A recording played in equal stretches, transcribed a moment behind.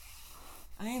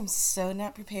I am so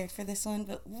not prepared for this one,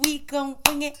 but we gon'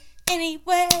 wing it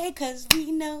anyway, cause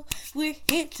we know we're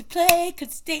here to play,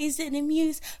 cause Days in the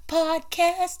Muse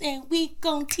podcast, and we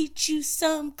gon' teach you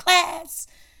some class.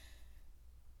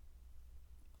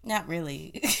 Not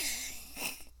really.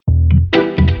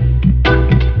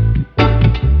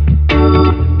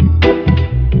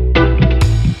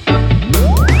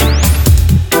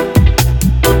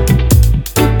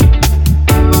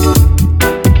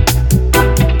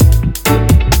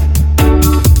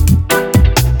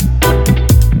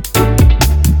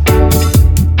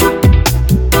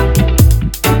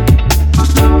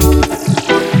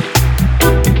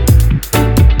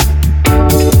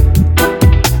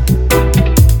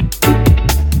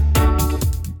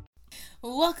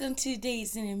 Welcome to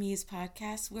Days in the Muse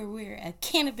podcast, where we're a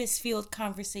cannabis-fueled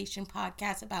conversation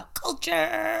podcast about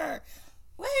culture.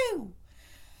 Woo!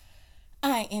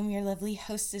 I am your lovely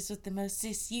hostess with the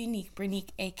mostest, Unique Branique,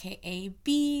 aka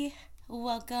B.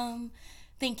 Welcome.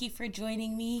 Thank you for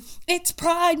joining me. It's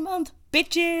Pride Month,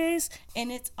 bitches!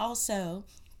 And it's also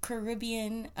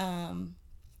Caribbean,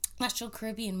 National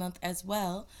Caribbean Month as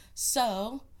well.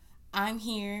 So, I'm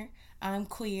here, I'm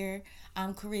queer,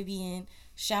 I'm Caribbean.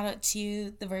 Shout out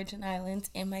to the Virgin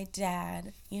Islands and my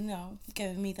dad,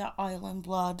 giving me the island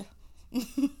blood.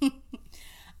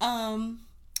 I'm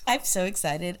so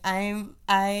excited.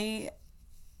 I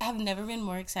have never been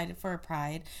more excited for a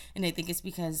Pride, and I think it's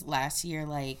because last year,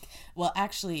 I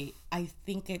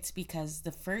think it's because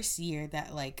the first year that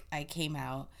I came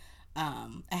out,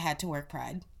 I had to work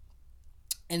Pride,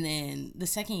 and then the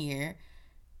second year,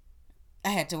 I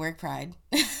had to work Pride.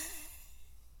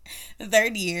 The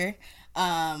third year,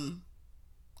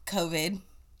 COVID.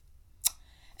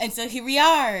 And so here we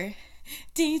are.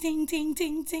 Ding, ding, ding,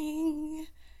 ding, ding.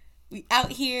 We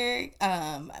out here.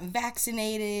 I'm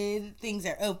vaccinated. Things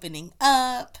are opening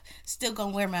up. Still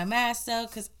gonna wear my mask though,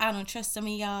 because I don't trust some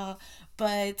of y'all.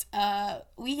 But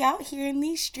we out here in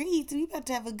these streets. We about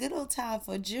to have a good old time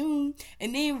for June.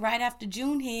 And then right after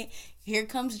June hit, here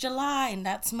comes July, and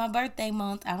that's my birthday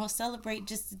month. I don't celebrate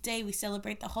just a day. We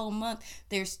celebrate the whole month.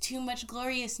 There's too much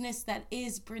gloriousness that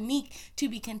is Branique to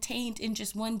be contained in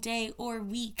just one day or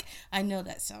week. I know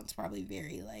that sounds probably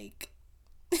very,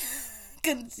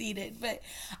 conceited, but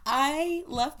I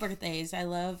love birthdays. I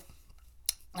love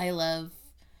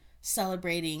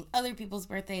celebrating other people's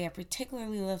birthday. I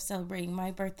particularly love celebrating my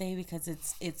birthday because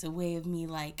it's a way of me,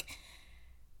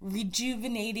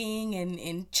 rejuvenating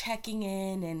and checking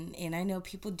in, and I know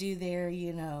people do their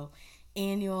annual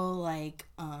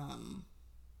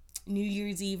New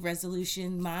Year's Eve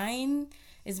resolution. Mine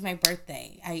is my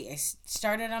birthday. I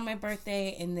started on my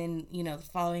birthday, and then the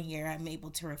following year I'm able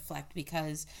to reflect,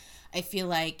 because I feel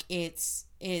like it's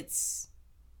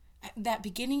that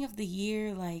beginning of the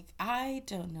year. I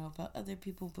don't know about other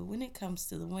people, but when it comes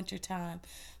to the winter time,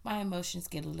 my emotions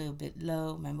get a little bit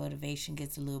low, my motivation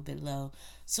gets a little bit low,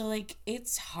 so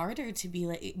it's harder to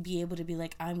be able to be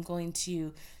I'm going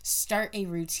to start a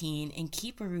routine and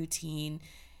keep a routine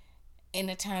in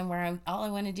a time where all I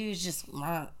want to do is just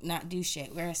not do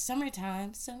shit. Whereas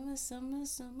summertime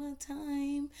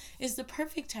is the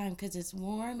perfect time, because it's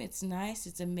warm, it's nice,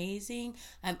 it's amazing.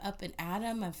 I'm up and at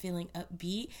 'em, I'm feeling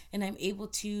upbeat, and I'm able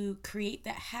to create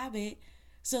that habit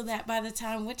so that by the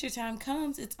time wintertime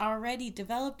comes, it's already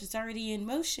developed, it's already in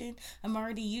motion. I'm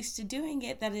already used to doing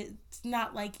it, that it's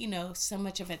not so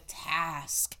much of a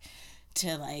task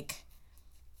to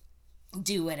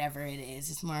do whatever it is.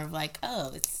 It's more of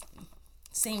it's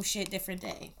same shit, different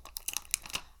day.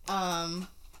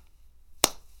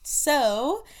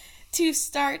 So to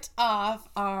start off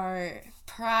our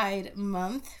Pride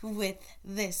Month with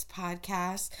this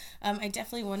podcast, I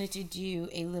definitely wanted to do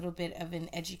a little bit of an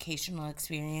educational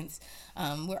experience.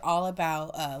 We're all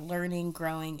about learning,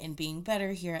 growing, and being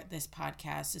better here at this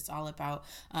podcast. It's all about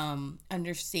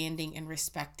understanding and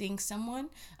respecting someone.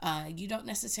 You don't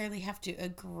necessarily have to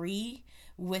agree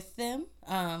with them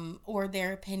or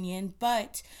their opinion,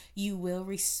 but you will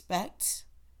respect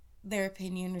their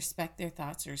opinion, respect their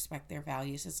thoughts, or respect their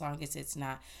values, as long as it's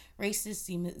not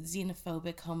racist,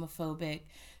 xenophobic, homophobic,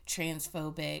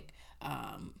 transphobic,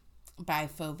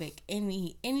 biphobic.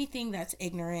 Anything that's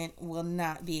ignorant will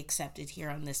not be accepted here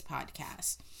on this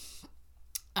podcast.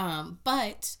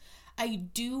 But I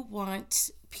do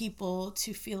want people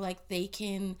to feel like they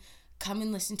can come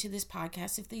and listen to this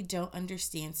podcast if they don't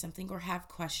understand something or have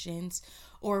questions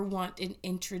or want an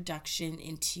introduction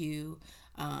into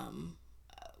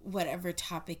whatever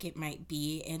topic it might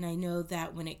be. And I know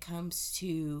that when it comes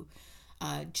to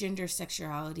gender,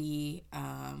 sexuality,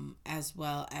 as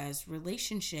well as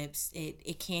relationships,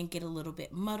 it can get a little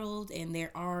bit muddled. And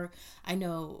there are, I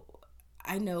know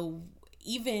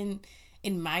even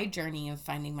in my journey of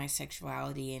finding my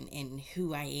sexuality and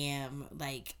who I am,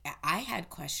 like, I had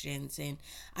questions. And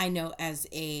I know as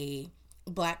a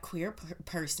Black queer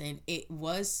person, it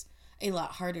was a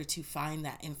lot harder to find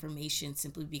that information,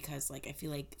 simply because, like, I feel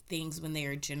like things, when they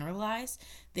are generalized,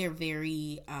 they're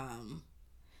very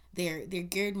they're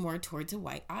geared more towards a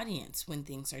white audience when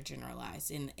things are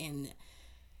generalized. And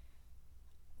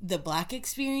the Black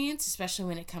experience, especially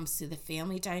when it comes to the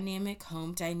family dynamic,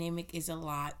 home dynamic, is a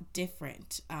lot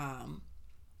different.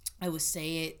 I would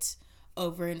say it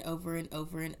over and over and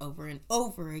over and over and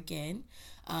over again.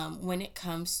 When it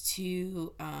comes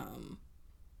to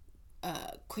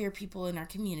queer people in our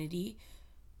community,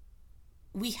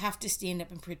 we have to stand up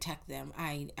and protect them.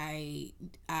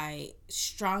 I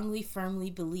strongly, firmly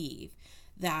believe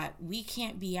that we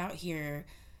can't be out here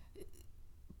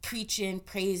preaching,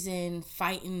 praising,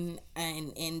 fighting,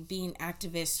 and being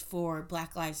activists for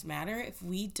Black Lives Matter if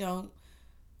we don't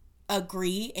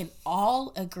agree, and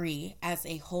all agree as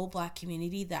a whole Black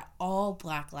community, that all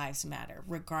Black lives matter,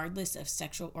 regardless of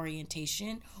sexual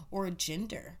orientation or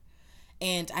gender.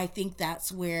 And I think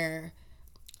that's where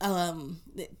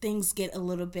things get a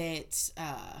little bit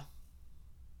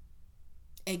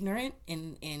ignorant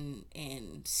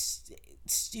and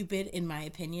stupid, in my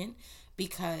opinion,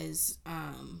 because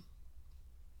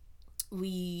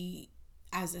we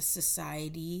as a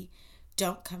society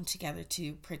don't come together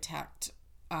to protect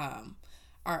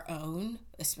our own,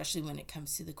 especially when it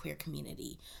comes to the queer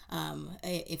community.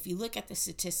 If you look at the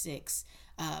statistics,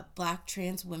 Black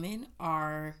trans women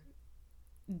are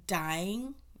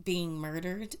dying, being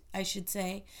murdered, I should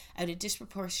say, at a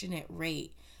disproportionate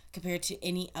rate compared to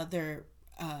any other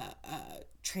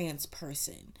trans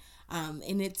person.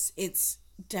 And it's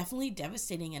definitely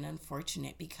devastating and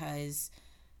unfortunate, because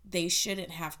they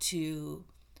shouldn't have to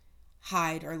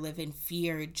hide or live in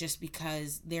fear just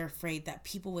because they're afraid that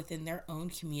people within their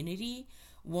own community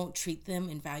won't treat them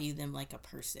and value them like a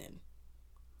person.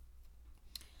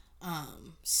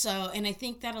 And I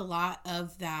think that a lot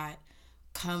of that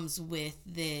comes with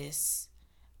this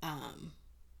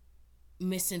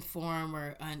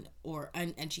misinform or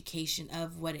uneducation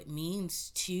of what it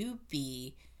means to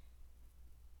be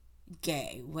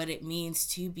gay, what it means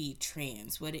to be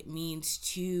trans, what it means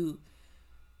to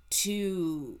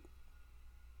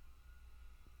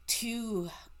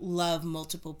love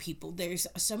multiple people. There's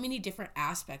so many different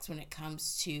aspects when it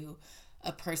comes to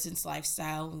a person's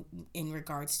lifestyle in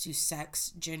regards to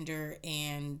sex, gender,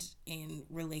 and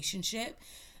relationship,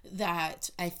 that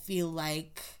I feel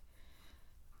like,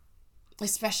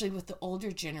 especially with the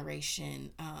older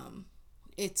generation,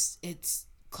 it's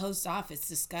closed off, it's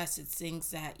discussed, it's things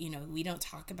that, we don't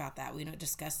talk about that, we don't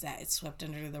discuss that, it's swept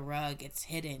under the rug, it's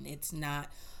hidden, it's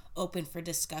not open for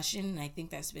discussion. And I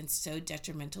think that's been so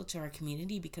detrimental to our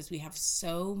community, because we have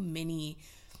so many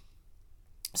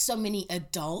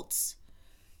adults,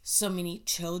 so many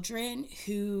children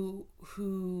who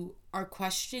are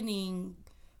questioning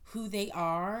who they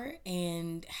are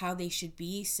and how they should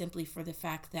be, simply for the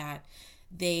fact that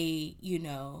they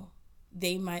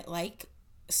might like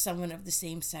someone of the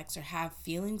same sex or have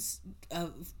feelings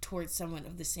towards someone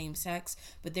of the same sex,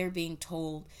 but they're being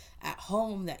told at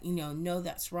home that, no,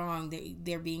 that's wrong.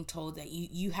 They're being told that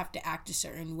you have to act a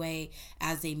certain way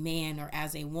as a man or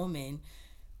as a woman,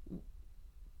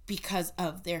 because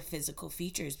of their physical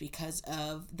features, because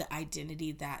of the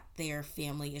identity that their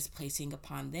family is placing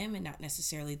upon them, and not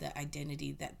necessarily the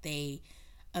identity that they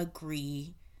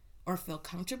agree or feel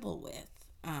comfortable with.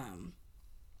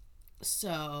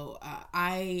 So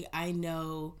I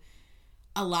know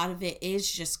a lot of it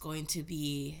is just going to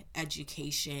be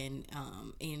education,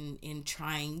 in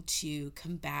trying to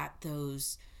combat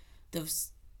those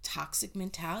toxic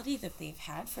mentality that they've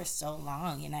had for so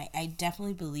long. And I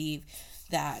definitely believe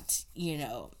that,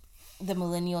 the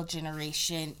millennial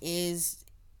generation is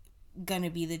going to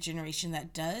be the generation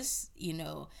that does,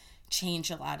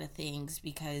 change a lot of things,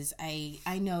 because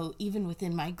I know even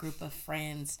within my group of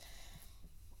friends,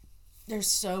 there's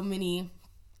so many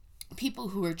people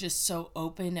who are just so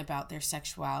open about their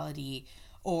sexuality,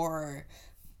 or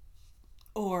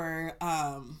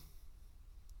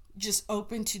just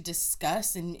open to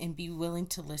discuss and be willing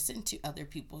to listen to other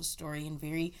people's story, and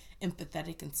very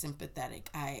empathetic and sympathetic.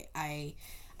 I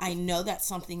know that's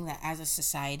something that as a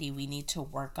society we need to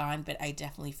work on, but I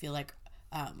definitely feel like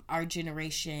our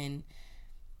generation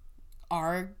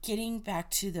are getting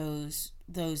back to those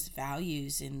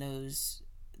values, and those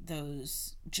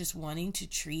just wanting to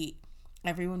treat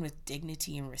everyone with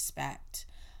dignity and respect.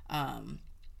 And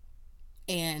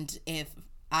if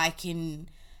I can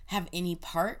have any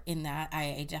part in that,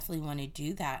 I definitely want to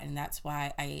do that. And that's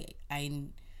why I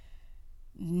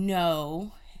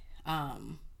know,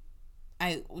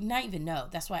 I not even know.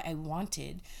 That's why I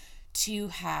wanted to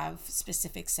have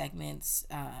specific segments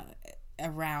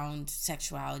around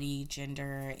sexuality,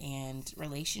 gender, and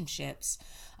relationships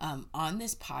on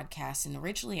this podcast. And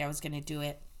originally, I was going to do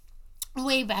it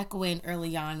way back when,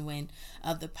 early on, when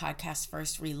the podcast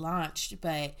first relaunched.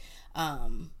 But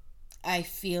I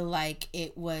feel like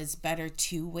it was better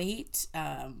to wait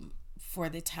for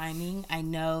the timing. I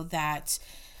know that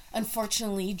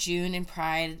unfortunately June and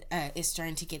Pride is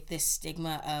starting to get this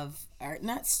stigma of, or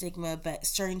not stigma, but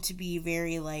starting to be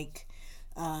very like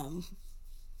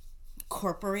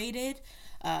corporated.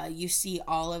 You see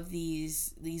all of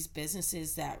these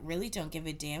businesses that really don't give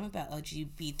a damn about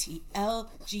LGBTQ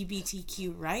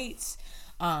rights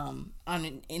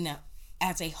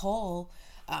as a whole,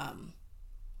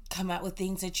 come out with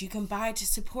things that you can buy to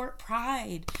support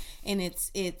Pride, and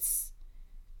it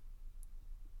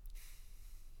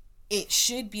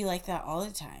should be like that all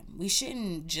the time. We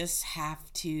shouldn't just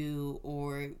have to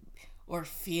or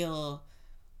feel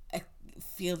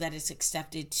that it's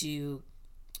accepted to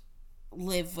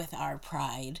live with our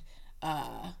pride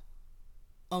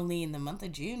only in the month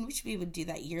of June. We should be able to do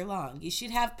that year long. You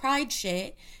should have pride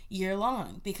shit year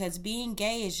long, because being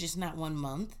gay is just not 1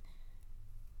 month.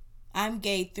 I'm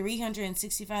gay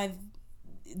 365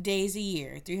 days a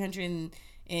year,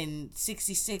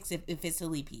 366 if it's a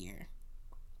leap year.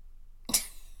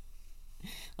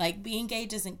 Like, being gay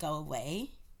doesn't go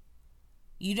away.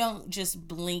 You don't just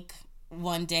blink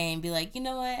one day and be like, you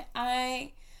know what,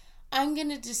 I'm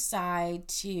gonna decide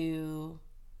to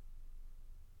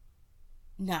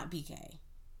not be gay.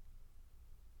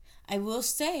 I will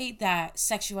say that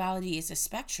sexuality is a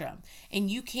spectrum, and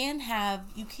you can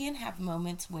have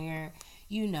moments where,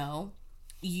 you know,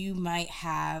 you might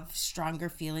have stronger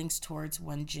feelings towards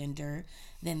one gender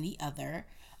than the other,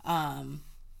 and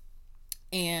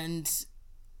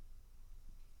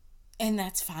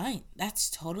that's fine. That's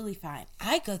totally fine.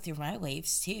 I go through my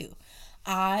waves too.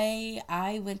 I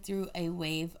went through a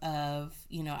wave of,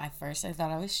 you know, at first I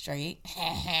thought I was straight.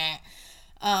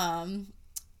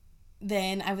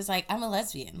 Then I was like, I'm a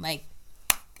lesbian. Like,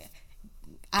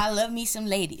 I love me some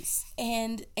ladies.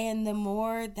 And the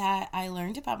more that I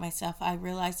learned about myself, I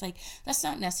realized, like, that's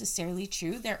not necessarily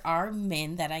true. There are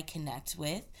men that I connect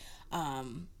with.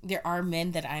 There are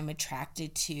men that I'm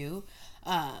attracted to.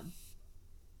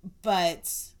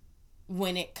 But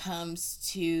when it comes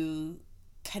to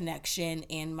connection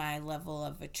and my level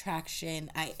of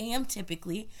attraction, I am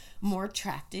typically more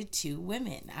attracted to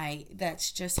women.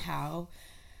 That's just how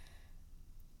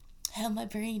my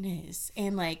brain is.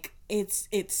 And like,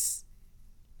 it's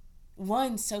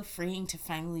one, so freeing to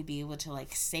finally be able to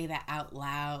like say that out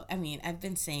loud. I mean, I've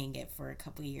been saying it for a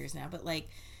couple of years now, but like,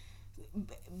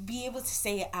 be able to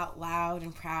say it out loud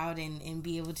and proud, and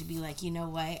be able to be like, you know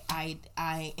what, I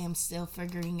am still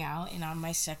figuring out and on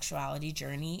my sexuality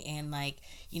journey, and like,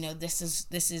 you know, this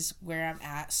is where I'm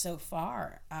at so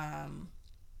far.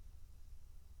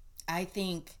 I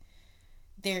think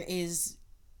there is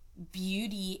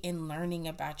beauty in learning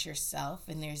about yourself,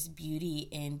 and there's beauty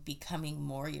in becoming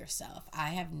more yourself. I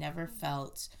have never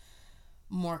felt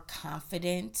more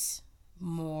confident,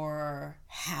 more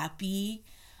happy,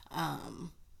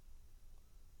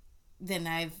 than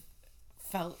I've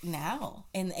felt now.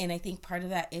 And I think part of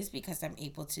that is because I'm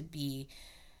able to be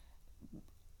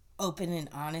open and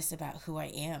honest about who I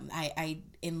am. I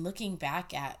in looking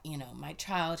back at, you know, my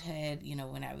childhood, you know,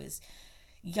 when I was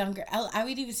younger, I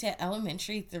would even say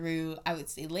elementary through, I would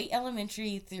say late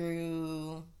elementary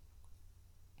through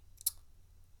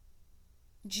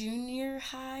junior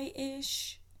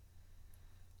high-ish.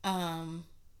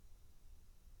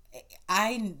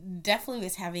 I definitely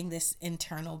was having this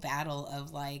internal battle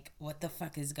of like, what the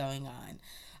fuck is going on?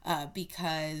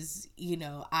 Because, you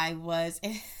know, I was,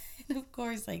 and of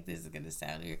course, like, this is gonna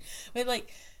sound weird, but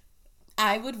like,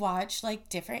 I would watch like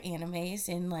different animes,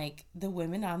 and like the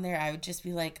women on there, I would just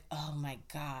be like, oh my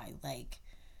God, like,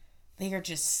 they are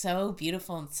just so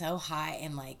beautiful and so hot,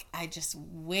 and like, I just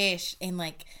wish, and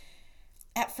like,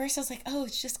 at first I was like, oh,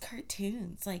 it's just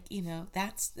cartoons, like, you know,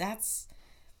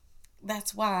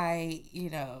 that's why, you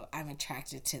know, I'm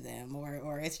attracted to them,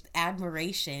 or it's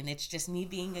admiration. It's just me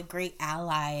being a great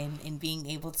ally, and being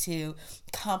able to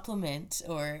compliment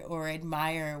or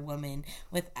admire a woman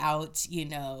without, you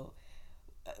know,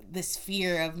 this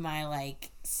fear of my like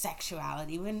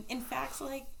sexuality, when in fact,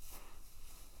 like,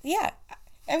 yeah,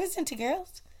 I was into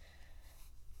girls.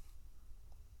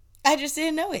 I just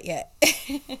didn't know it yet.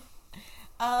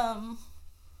 Oh,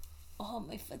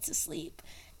 my foot's asleep.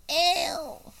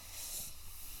 Ew.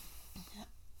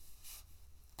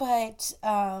 But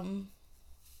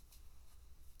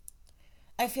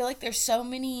I feel like there's so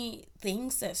many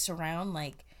things that surround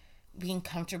like being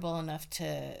comfortable enough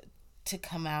to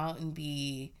come out and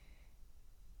be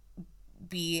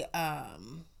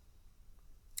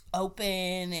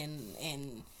open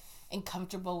and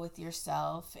comfortable with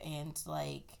yourself. And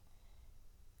like,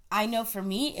 I know for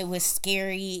me it was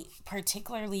scary,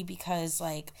 particularly because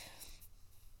like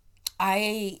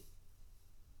I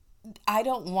I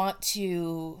don't want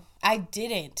to I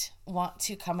didn't want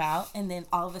to come out, and then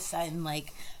all of a sudden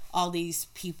like all these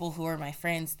people who are my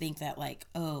friends think that like,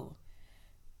 oh,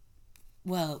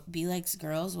 well, B likes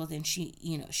girls, well then she,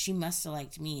 she must have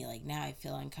liked me. Like now I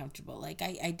feel uncomfortable. Like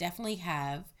I definitely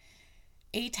have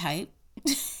a type.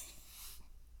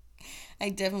 I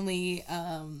definitely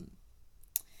and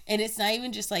it's not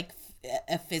even just like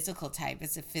a physical type.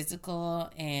 It's a physical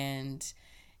and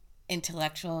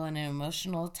intellectual and an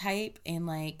emotional type. And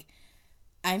like,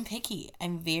 I'm picky.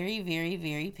 I'm very, very,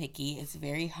 very picky. It's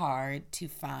very hard to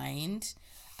find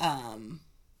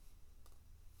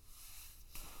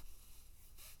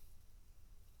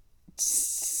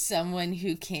someone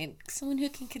who can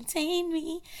contain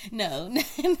me. No,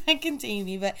 not contain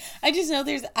me, but I just know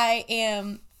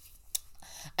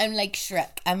I'm like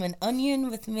Shrek. I'm an onion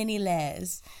with many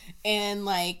layers. And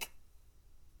like,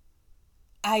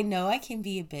 I know I can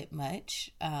be a bit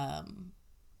much.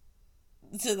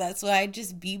 So that's why I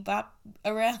just bebop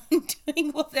around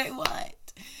doing what I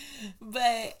want.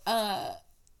 But I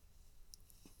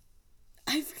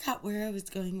forgot where I was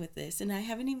going with this, and I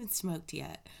haven't even smoked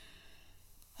yet.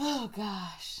 Oh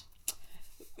gosh.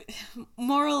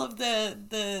 Moral of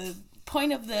the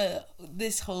point of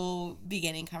this whole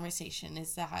beginning conversation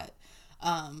is that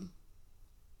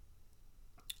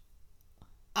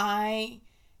I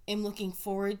am looking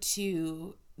forward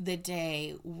to the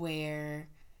day where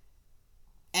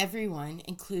everyone,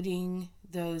 including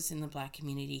those in the Black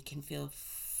community, can feel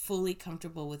fully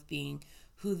comfortable with being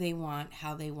who they want,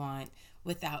 how they want,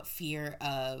 without fear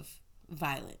of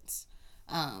violence.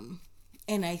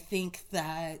 And I think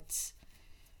that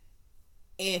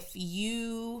if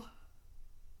you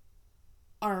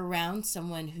are around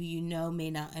someone who you know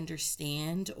may not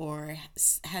understand or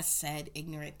has said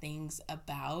ignorant things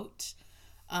about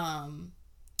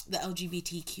the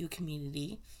LGBTQ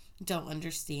community, don't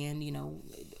understand,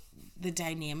 the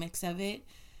dynamics of it,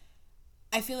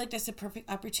 I feel like that's a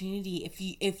perfect opportunity.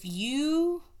 If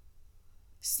you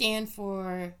stand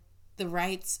for the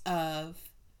rights of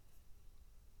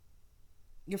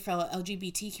your fellow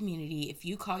LGBT community, if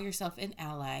you call yourself an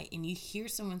ally and you hear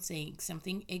someone saying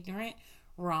something ignorant,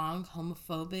 wrong,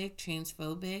 homophobic,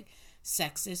 transphobic,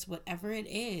 sexist, whatever it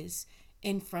is,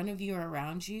 in front of you or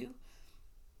around you,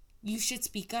 you should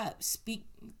speak up.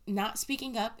 Not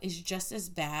speaking up is just as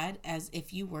bad as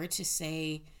if you were to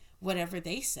say whatever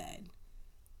they said.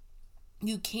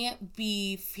 You can't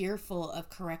be fearful of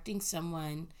correcting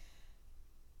someone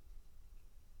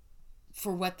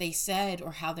for what they said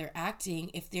or how they're acting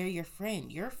if they're your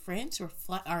friend. Your friends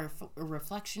are a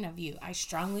reflection of you. I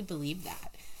strongly believe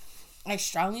that.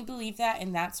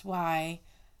 And that's why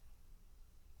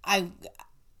I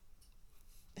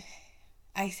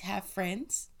have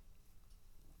friends.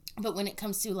 But when it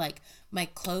comes to like my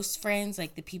close friends,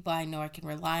 like the people I know I can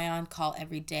rely on, call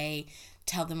every day,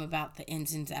 tell them about the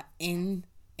ins and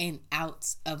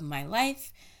outs of my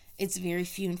life, it's very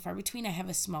few and far between. I have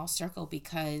a small circle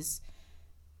because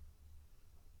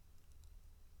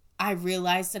I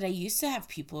realized that I used to have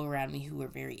people around me who were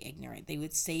very ignorant. They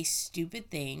would say stupid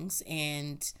things,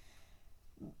 and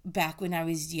back when I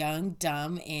was young,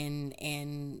 dumb, and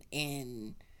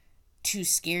too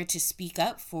scared to speak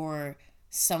up for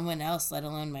someone else, let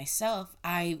alone myself,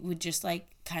 I would just like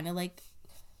kind of like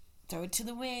throw it to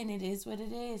the wind. It is what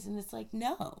it is. And it's like,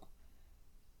 no,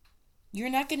 you're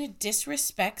not going to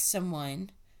disrespect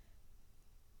someone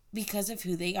because of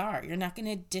who they are. You're not going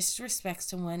to disrespect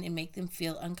someone and make them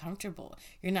feel uncomfortable.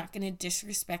 You're not going to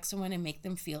disrespect someone and make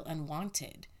them feel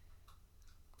unwanted.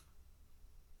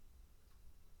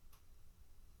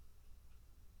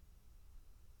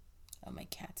 Oh, my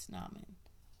cat's nomming.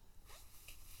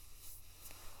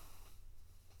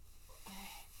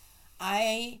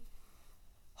 I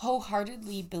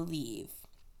wholeheartedly believe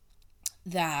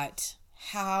that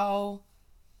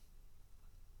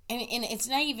and it's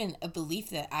not even a belief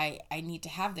that I need to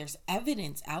have. There's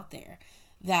evidence out there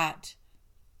that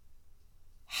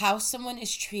how someone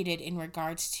is treated in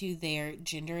regards to their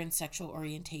gender and sexual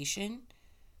orientation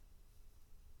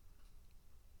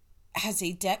has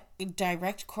a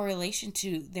direct correlation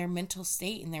to their mental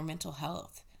state and their mental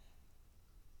health.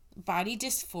 Body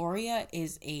dysphoria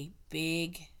is a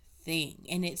big thing,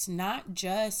 and it's not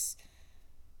just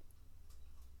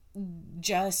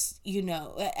just,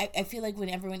 I feel like when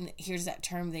everyone hears that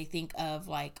term, they think of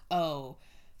like, oh,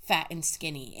 fat and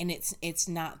skinny, and it's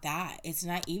not that. It's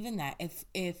not even that.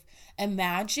 If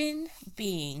imagine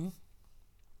being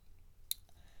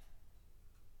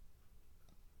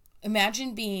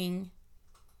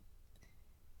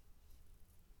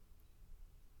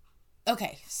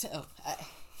okay, so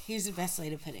here's the best way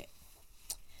to put it.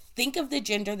 Think of the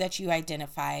gender that you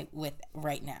identify with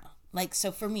right now. Like,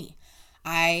 so for me,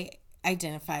 I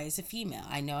identify as a female.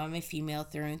 I know I'm a female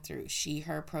through and through. She,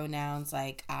 her pronouns,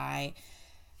 like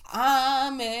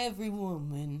I'm every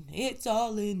woman. It's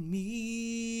all in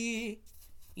me.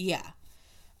 Yeah.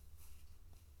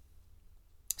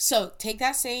 So take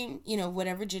that same,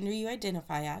 whatever gender you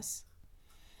identify as.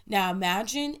 Now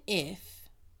imagine if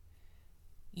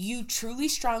you truly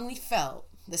strongly felt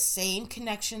the same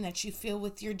connection that you feel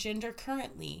with your gender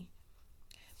currently,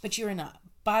 but you're in a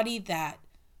body that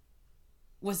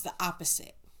was the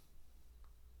opposite.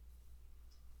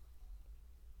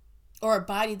 Or a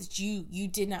body that you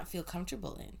did not feel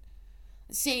comfortable in.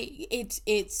 Say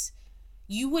it's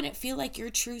you wouldn't feel like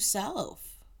your true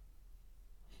self.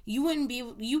 You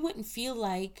wouldn't feel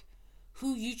like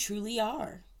who you truly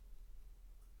are.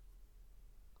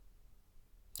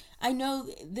 I know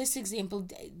this example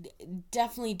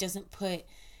definitely doesn't put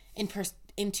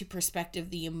into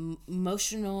perspective the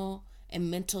emotional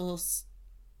and mental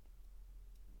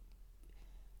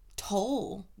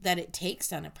toll that it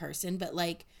takes on a person, but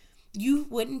like, you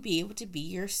wouldn't be able to be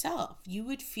yourself. You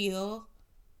would feel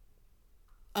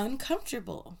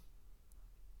uncomfortable.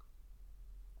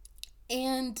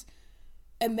 And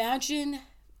imagine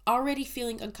already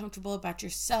feeling uncomfortable about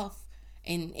yourself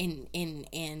and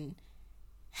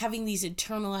having these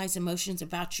internalized emotions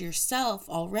about yourself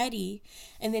already,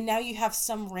 and then now you have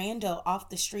some rando off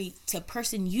the street, to a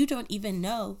person you don't even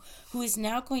know, who is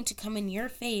now going to come in your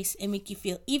face and make you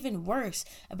feel even worse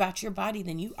about your body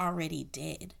than you already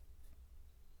did.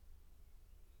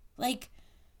 Like,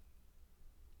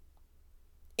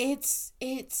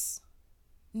 it's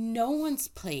no one's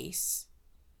place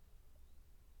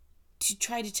to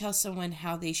try to tell someone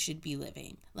how they should be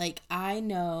living. Like, I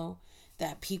know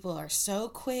that people are so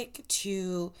quick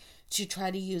to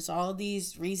try to use all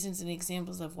these reasons and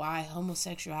examples of why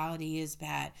homosexuality is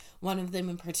bad. One of them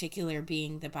in particular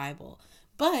being the Bible.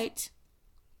 But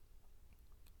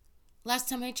last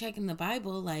time I checked in the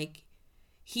Bible, like,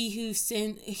 he who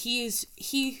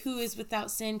is without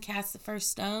sin cast the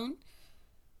first stone.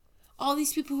 All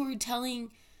these people who are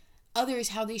telling others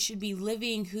how they should be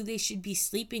living, who they should be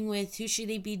sleeping with, who should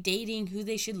they be dating, who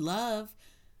they should love,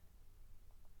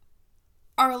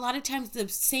 are a lot of times the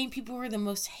same people who are the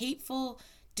most hateful,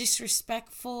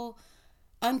 disrespectful,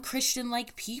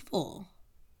 unchristian-like people.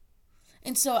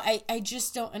 And so I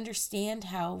just don't understand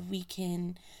how you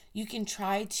can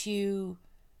try to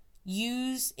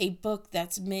use a book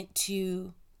that's meant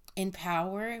to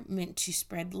empower, meant to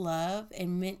spread love,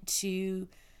 and meant to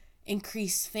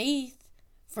increase faith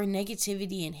for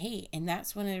negativity and hate. And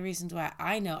that's one of the reasons why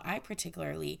I know I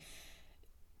particularly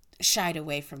shied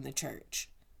away from the church.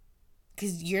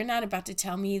 Because you're not about to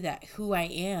tell me that who I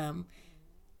am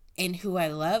and who I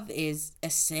love is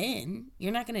a sin.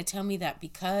 You're not going to tell me that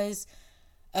because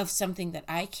of something that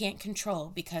I can't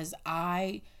control, because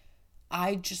I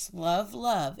just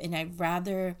love, and I'd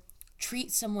rather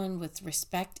treat someone with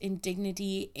respect and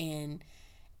dignity and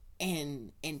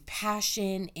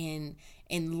passion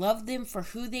and love them for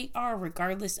who they are,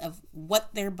 regardless of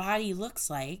what their body looks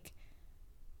like.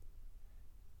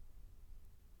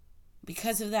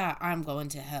 Because of that, I'm going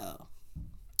to hell.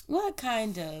 What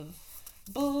kind of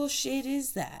bullshit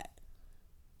is that?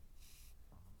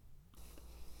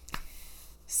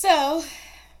 So,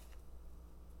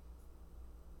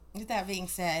 with that being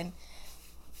said,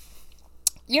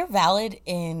 you're valid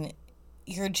in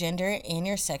your gender and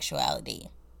your sexuality.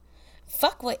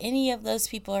 Fuck what any of those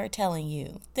people are telling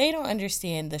you. They don't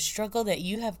understand the struggle that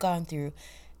you have gone through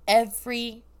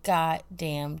every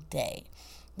goddamn day.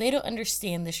 They don't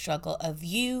understand the struggle of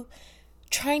you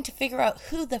trying to figure out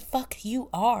who the fuck you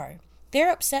are. They're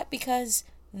upset because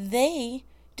they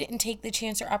didn't take the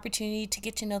chance or opportunity to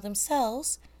get to know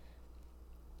themselves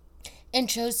and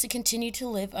chose to continue to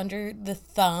live under the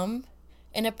thumb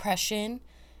and oppression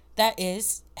that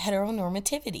is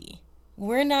heteronormativity.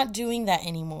 We're not doing that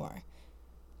anymore.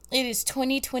 It is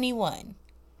 2021.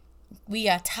 We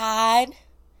are tired.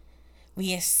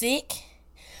 We are sick.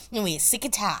 And we are sick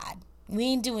and tired. We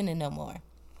ain't doing it no more.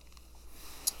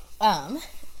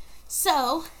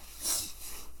 So,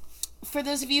 for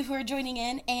those of you who are joining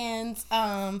in and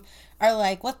are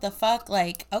like, what the fuck?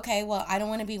 Like, okay, well, I don't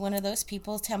want to be one of those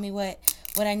people. Tell me what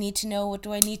what I need to know, what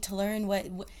do I need to learn,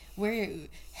 where,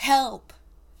 help.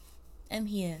 I'm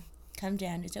here. Come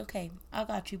down. It's okay. I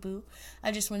got you, boo.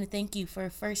 I just want to thank you for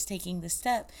first taking the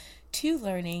step to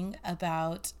learning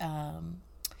about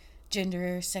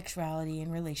gender, sexuality,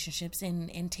 and relationships,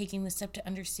 and taking the step to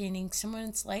understanding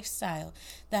someone's lifestyle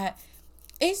that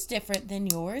is different than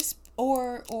yours,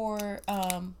 or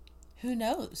who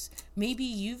knows? Maybe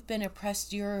you've been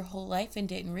oppressed your whole life and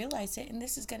didn't realize it, and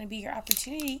this is going to be your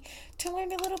opportunity to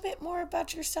learn a little bit more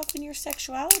about yourself and your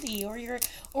sexuality, or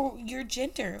your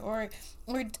gender, or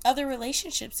other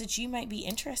relationships that you might be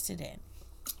interested in.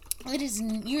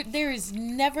 There is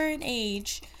never an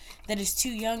age that is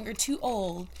too young or too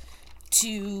old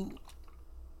to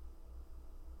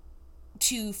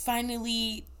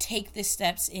finally take the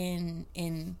steps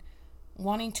in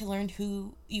wanting to learn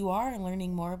who you are and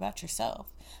learning more about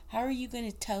yourself. How are you going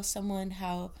to tell someone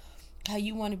how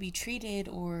you want to be treated,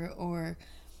 or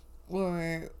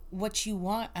what you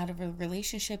want out of a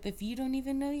relationship if you don't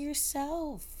even know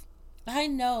yourself? I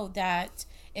know that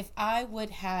if I would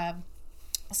have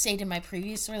stayed in my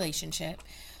previous relationship,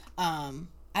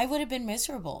 I would have been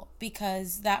miserable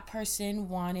because that person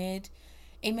wanted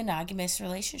a monogamous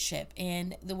relationship.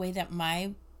 And the way that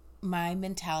my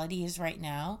mentality is right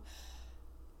now,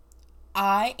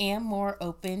 I am more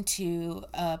open to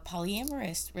a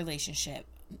polyamorous relationship.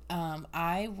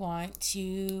 I want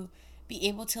to be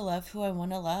able to love who I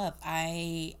want to love.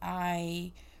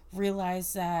 I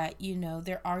realize that,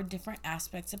 there are different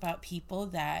aspects about people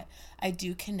that I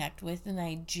do connect with, and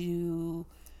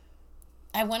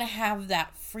I want to have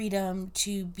that freedom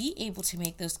to be able to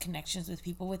make those connections with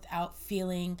people without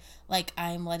feeling like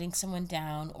I'm letting someone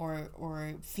down,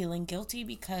 or feeling guilty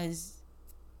because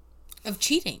of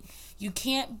cheating.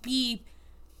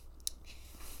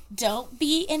 Don't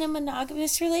be in a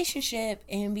monogamous relationship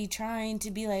and be trying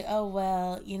to be like, oh,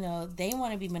 well, they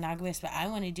want to be monogamous, but I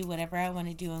want to do whatever I want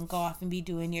to do and go off and be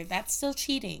doing that's still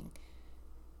cheating.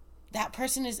 That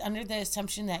person is under the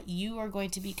assumption that you are going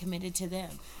to be committed to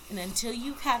them. And until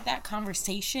you have that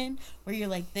conversation where you're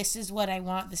like, this is what I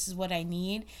want, this is what I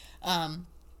need, and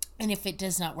if it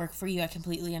does not work for you, I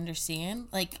completely understand.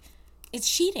 Like, it's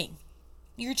cheating.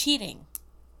 You're cheating.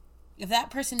 If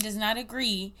that person does not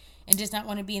agree and does not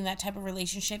want to be in that type of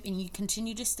relationship, and you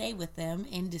continue to stay with them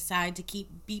and decide to keep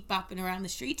beat bopping around the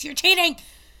streets, you're cheating.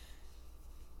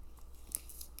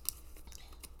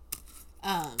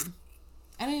 I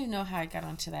don't even know how I got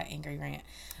onto that angry rant,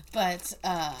 but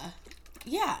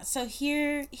yeah. So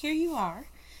here you are,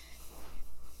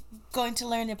 going to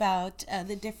learn about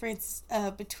the difference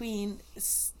between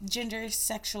gender,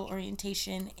 sexual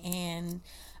orientation, and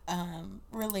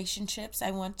relationships.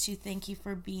 I want to thank you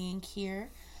for being here.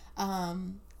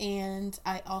 And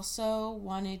I also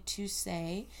wanted to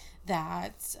say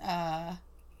that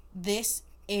this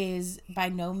is by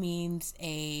no means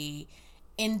a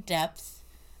in-depth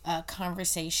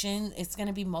conversation. It's going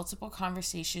to be multiple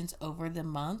conversations over the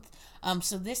month.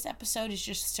 So this episode is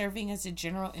just serving as a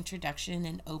general introduction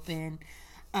and opening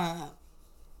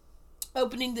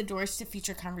the doors to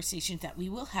future conversations that we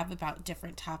will have about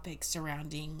different topics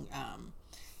surrounding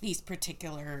these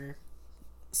particular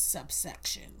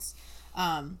subsections.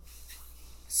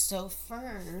 So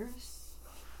first,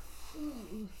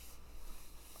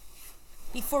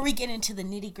 before we get into the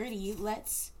nitty-gritty,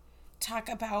 let's talk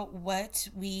about what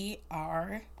we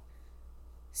are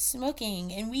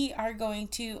smoking. And we are going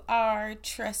to our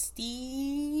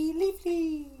trusty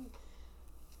Leafly.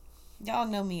 Y'all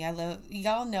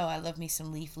know I love me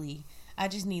some Leafly. I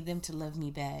just need them to love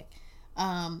me back.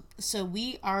 So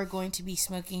we are going to be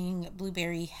smoking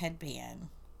Blueberry Headband.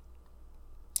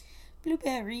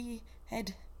 Blueberry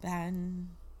Headband.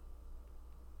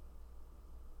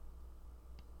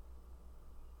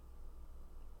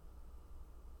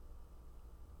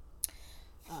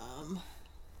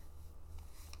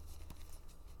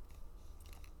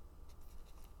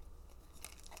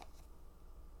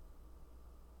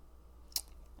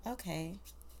 Okay.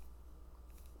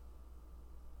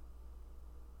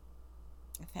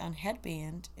 I found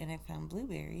headband and I found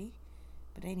blueberry,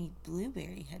 but I need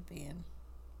blueberry headband.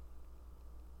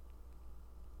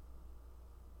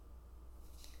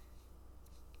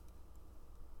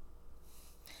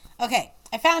 Okay,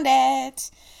 I found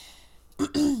it.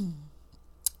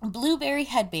 Blueberry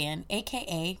Headband,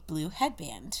 aka Blue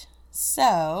Headband.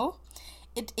 So,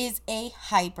 it is a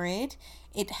hybrid.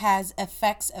 It has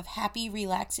effects of happy,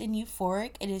 relaxed, and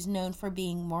euphoric. It is known for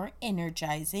being more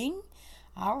energizing.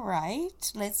 All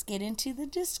right, let's get into the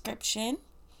description.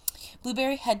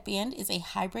 Blueberry Headband is a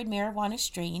hybrid marijuana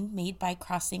strain made by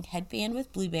crossing headband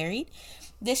with blueberry.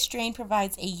 This strain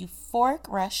provides a euphoric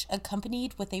rush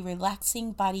accompanied with a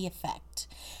relaxing body effect.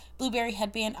 Blueberry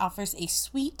Headband offers a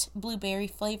sweet blueberry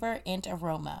flavor and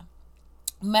aroma.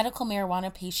 Medical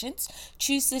marijuana patients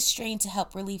choose this strain to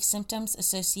help relieve symptoms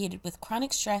associated with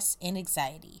chronic stress and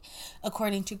anxiety.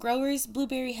 According to growers,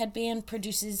 Blueberry Headband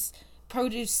produces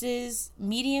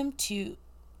medium to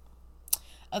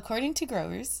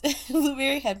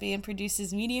Blueberry Headband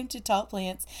produces medium to tall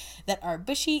plants that are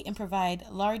bushy and provide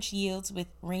large yields with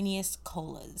ranius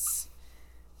colas.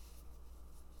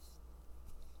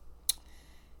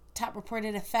 Top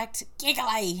reported effect,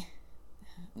 giggly.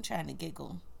 I'm trying to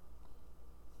giggle.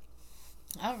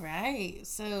 All right,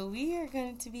 so we are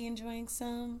going to be enjoying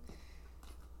some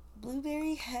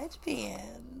Blueberry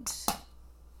Headband.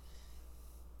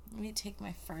 Let me take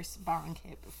my first bong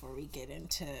hit before we get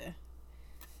into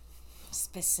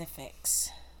specifics.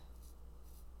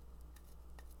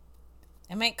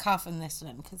 I might cough on this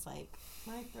one because, like,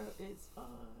 my throat is on.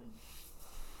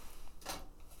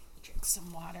 Drink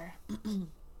some water.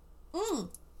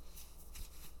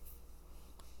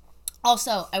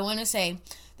 Also, I want to say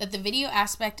that the video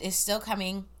aspect is still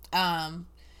coming.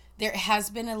 There has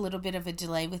been a little bit of a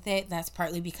delay with it. That's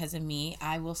partly because of me.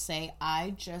 I will say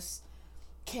I just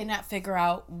cannot figure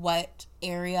out what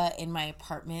area in my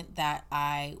apartment that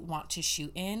I want to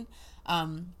shoot in.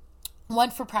 One,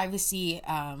 for privacy.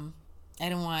 I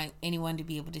don't want anyone to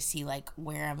be able to see, like,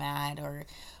 where I'm at or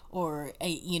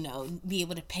be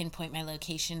able to pinpoint my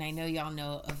location. I know y'all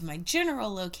know of my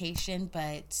general location,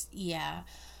 but yeah.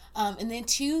 And then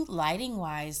two, lighting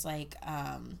wise, like,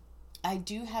 I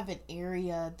do have an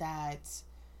area that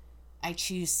I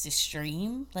choose to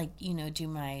stream, like, do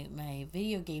my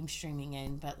video game streaming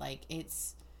in, but, like,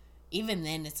 even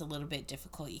then it's a little bit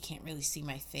difficult. You can't really see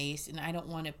my face, and I don't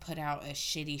want to put out a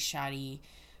shitty, shoddy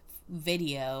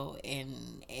video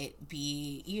and it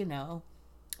be,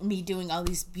 me doing all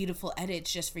these beautiful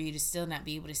edits just for you to still not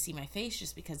be able to see my face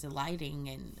just because of lighting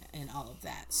and all of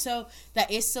that. So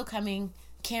that is still coming.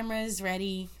 Camera's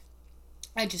ready.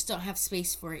 I just don't have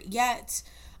space for it yet.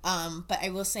 But I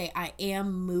will say I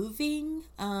am moving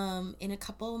in a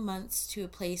couple of months to a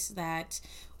place that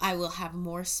I will have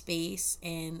more space,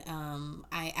 and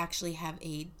I actually have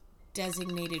a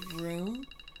designated room.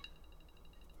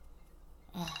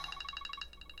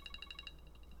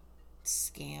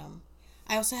 Scam.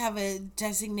 I also have a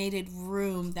designated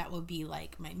room that will be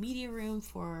like my media room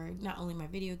for not only my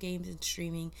video games and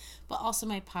streaming, but also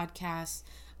my podcast.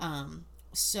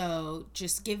 So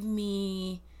just give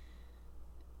me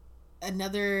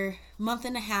another month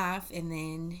and a half, and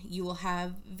then you will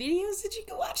have videos that you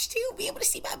can watch too. Be able to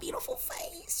see my beautiful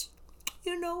face.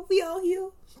 We all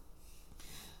here.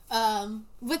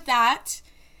 With that,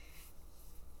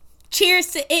 cheers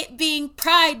to it being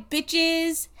Pride,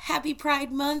 bitches. Happy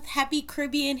Pride Month. Happy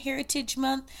Caribbean Heritage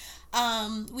Month.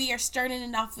 We are starting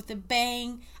it off with a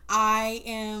bang.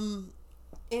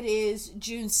 It is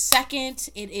June 2nd.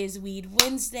 It is Weed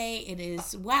Wednesday. It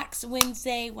is Wax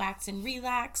Wednesday, Wax and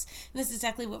Relax. And this is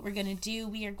exactly what we're going to do.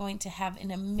 We are going to have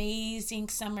an amazing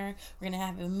summer. We're going to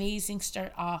have an amazing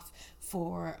start off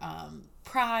for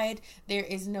Pride. There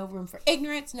is no room for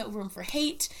ignorance, no room for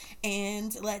hate.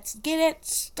 And let's get it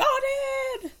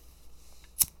started.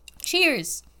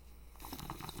 Cheers.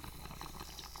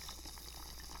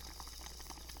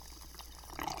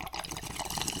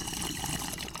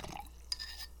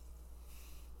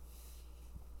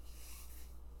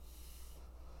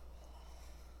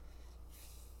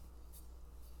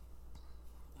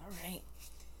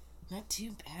 Not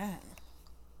too bad.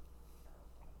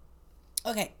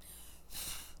 Okay.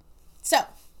 So,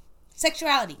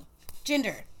 sexuality,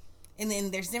 gender, and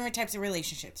then there's different types of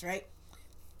relationships, right?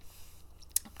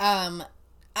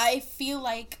 I feel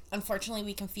like, unfortunately,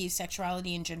 we confuse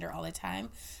sexuality and gender all the time.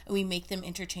 And we make them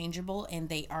interchangeable, and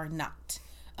they are not.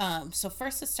 So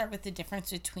first, let's start with the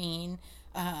difference between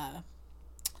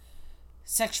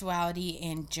sexuality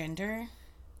and gender.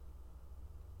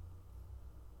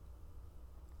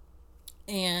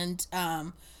 And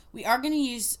we are going to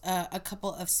use a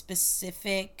couple of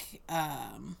specific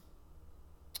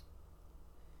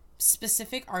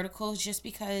articles just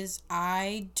because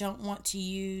I don't want to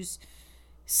use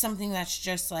something that's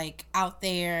just like out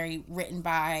there written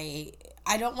by,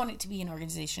 I don't want it to be an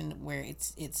organization where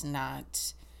it's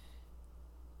not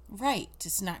right.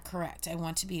 It's not correct. I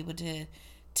want to be able to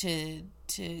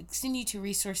send you to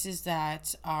resources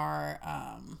that are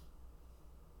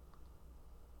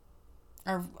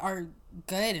are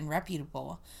good and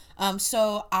reputable.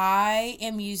 So I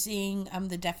am using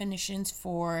the definitions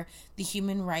for the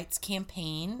Human Rights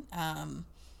Campaign.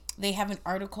 They have an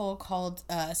article called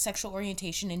Sexual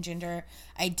Orientation and Gender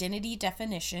Identity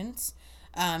Definitions.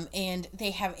 And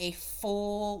they have a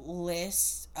full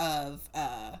list of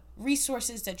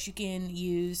resources that you can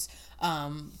use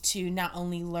to not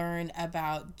only learn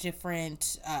about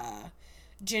different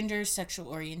gender,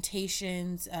 sexual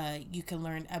orientations. You can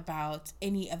learn about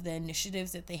any of the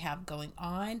initiatives that they have going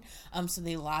on. So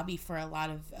they lobby for a lot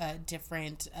of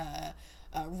different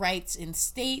rights in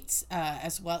states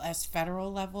as well as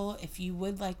federal level. If you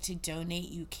would like to donate,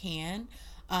 you can.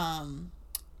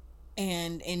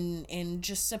 And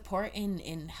just support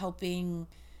in helping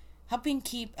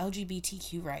keep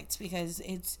LGBTQ rights, because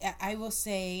I will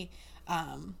say,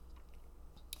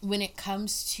 when it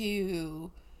comes to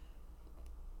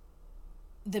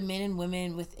the men and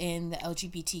women within the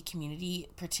LGBT community,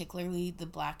 particularly the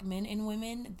Black men and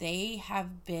women, they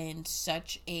have been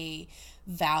such a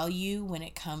value when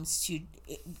it comes to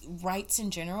rights in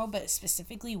general, but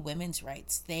specifically women's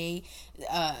rights.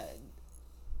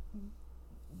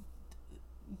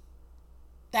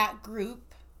 That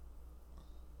group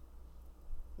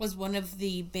was one of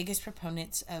the biggest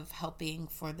proponents of helping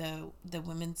for the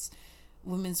women's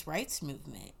rights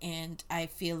movement. And I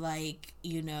feel like,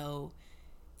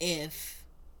 if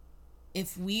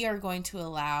we are going to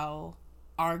allow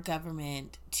our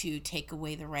government to take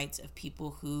away the rights of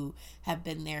people who have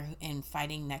been there and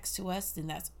fighting next to us, then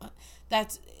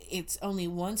that's it's only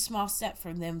one small step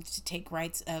for them to take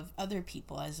rights of other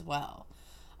people as well.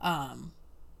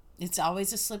 It's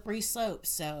always a slippery slope.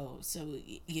 So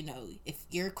if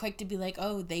you're quick to be like,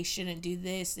 oh, they shouldn't do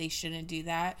this, they shouldn't do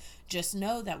that, just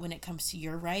know that when it comes to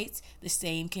your rights, the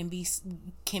same can be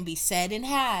said and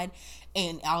had,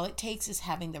 and all it takes is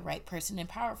having the right person in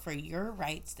power for your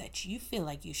rights that you feel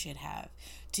like you should have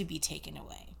to be taken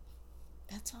away.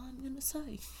 That's all I'm gonna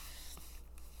say.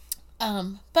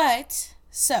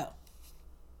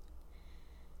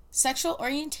 Sexual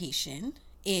orientation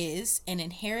is an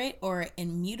inherent or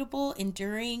immutable,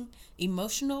 enduring,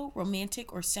 emotional,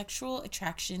 romantic, or sexual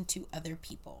attraction to other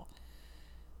people.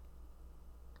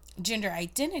 Gender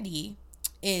identity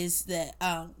is the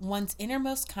one's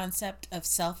innermost concept of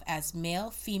self as male,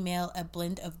 female, a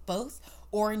blend of both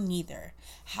or neither.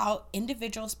 How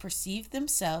individuals perceive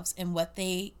themselves and what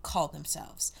they call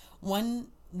themselves.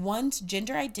 One's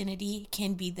gender identity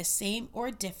can be the same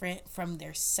or different from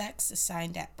their sex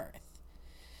assigned at birth.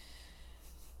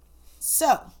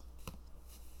 So,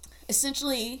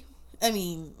 essentially,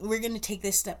 we're going to take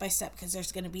this step by step because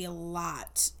there's going to be a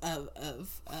lot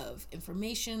of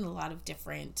information, a lot of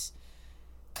different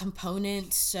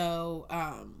components. So,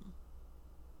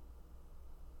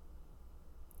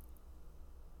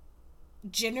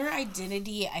 gender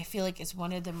identity, I feel like, is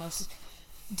one of the most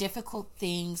difficult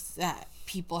things that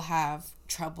people have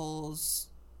troubles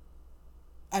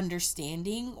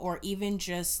understanding or even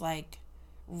just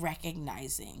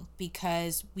recognizing,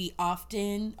 because we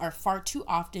often, or far too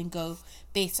often, go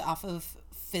based off of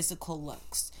physical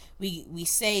looks. We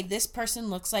say this person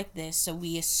looks like this, so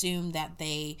we assume that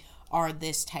they are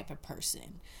this type of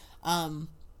person.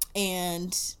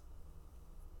 And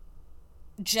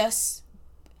just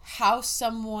how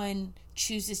someone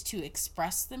chooses to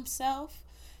express themselves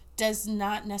does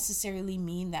not necessarily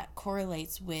mean that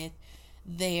correlates with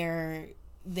their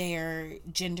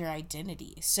gender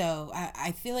identity. So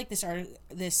I feel like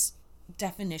this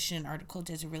definition article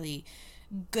does a really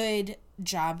good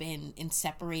job in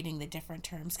separating the different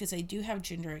terms, because I do have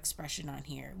gender expression on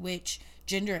here, which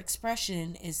gender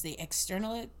expression is the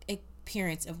external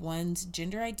appearance of one's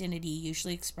gender identity,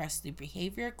 usually expressed through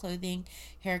behavior, clothing,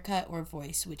 haircut, or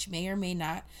voice, which may or may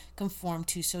not conform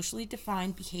to socially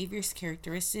defined behaviors,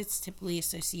 characteristics typically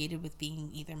associated with being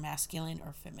either masculine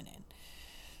or feminine.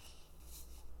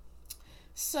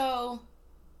 So,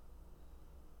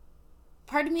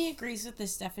 part of me agrees with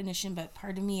this definition, but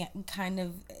part of me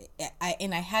I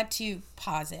had to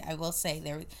pause it. I will say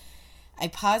I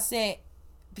paused it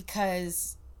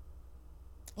because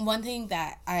one thing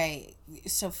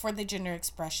so for the gender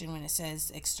expression, when it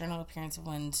says external appearance of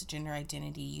one's gender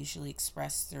identity usually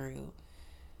expressed through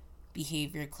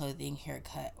behavior, clothing,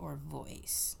 haircut, or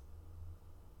voice.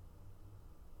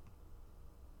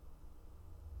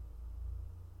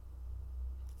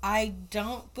 I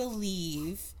don't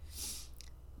believe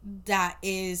that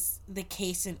is the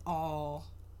case in all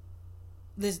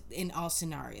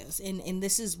scenarios. And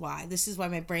this is why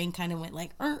my brain kind of went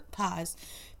pause,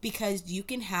 because you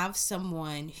can have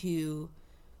someone who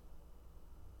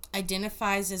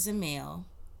identifies as a male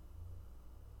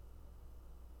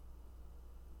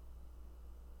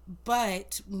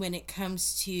But when it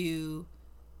comes to,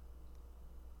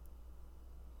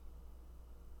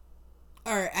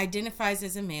 or identifies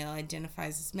as a male,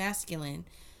 identifies as masculine,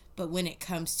 but when it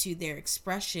comes to their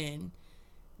expression,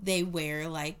 they wear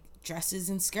like dresses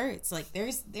and skirts. Like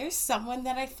there's someone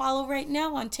that I follow right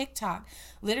now on TikTok.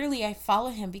 Literally, I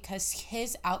follow him because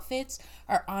his outfits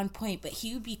are on point, but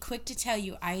he would be quick to tell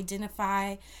you, I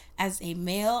identify as a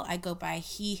male. I go by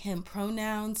he, him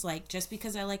pronouns. Like, just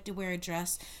because I like to wear a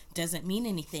dress doesn't mean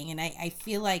anything. And I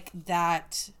feel like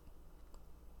that's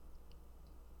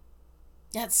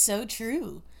so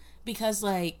true, because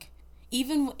like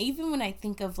even when I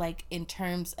think of like in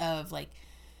terms of like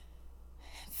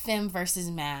femme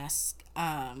versus mask,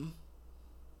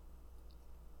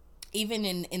 even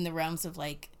in the realms of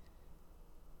like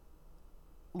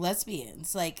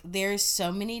lesbians, like there's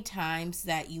so many times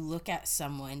that you look at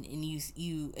someone and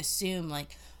you assume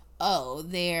like, oh,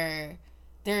 they're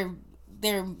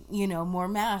more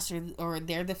masked, or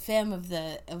they're the femme of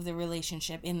the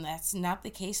relationship, and that's not the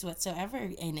case whatsoever.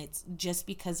 And it's just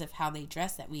because of how they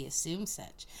dress that we assume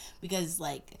such. Because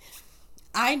like,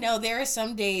 I know there are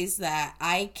some days that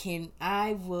I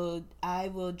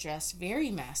will dress very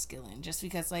masculine, just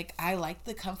because like I like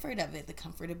the comfort of it, the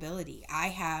comfortability. I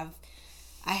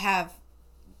have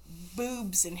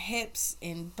boobs and hips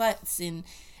and butts, and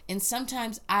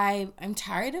sometimes I'm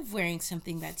tired of wearing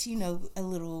something that's, a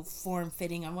little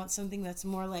form-fitting. I want something that's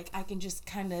more like I can just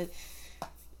kind of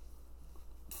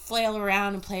flail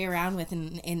around and play around with,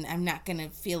 and I'm not going to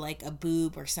feel like a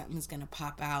boob or something's going to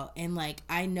pop out. And like,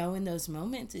 I know in those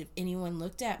moments, if anyone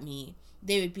looked at me,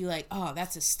 they would be like, oh,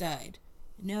 that's a stud.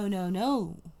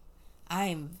 No. I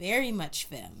am very much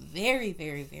femme. Very,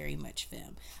 very, very much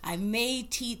femme. I may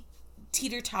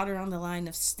teeter-totter on the line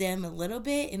of STEM a little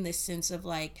bit, in the sense of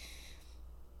like,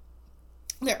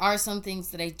 there are some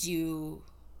things that I do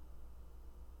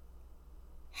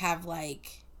have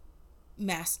like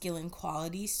masculine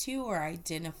qualities to, or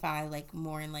identify like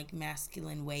more in like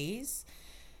masculine ways,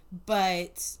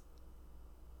 but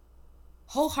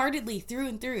wholeheartedly through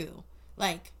and through,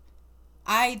 like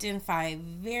I identify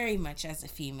very much as a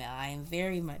female. I am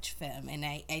very much femme. And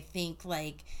I think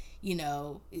like,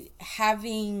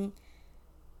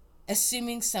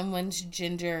 assuming someone's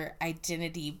gender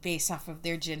identity based off of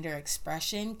their gender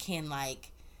expression can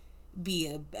like be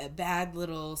a bad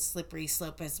little slippery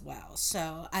slope as well.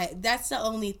 So that's the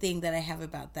only thing that I have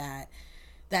about that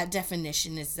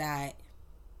definition, is that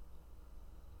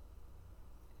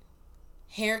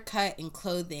haircut and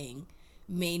clothing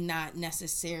may not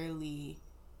necessarily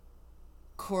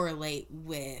correlate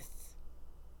with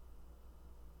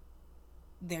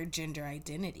their gender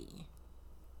identity.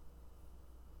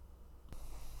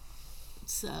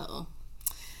 So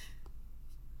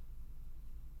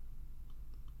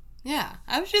yeah,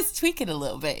 I was just tweaking a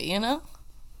little bit,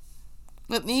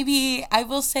 But maybe I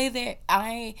will say that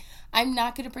I'm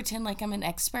not going to pretend like I'm an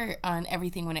expert on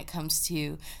everything when it comes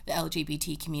to the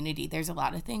LGBT community. There's a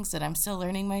lot of things that I'm still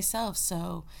learning myself.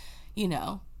 So,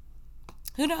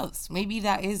 who knows? Maybe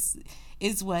that is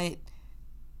what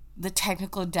the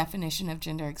technical definition of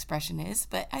gender expression is.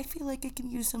 But I feel like I can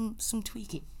use some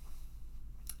tweaking.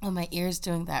 Oh, my ear's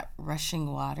doing that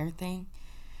rushing water thing.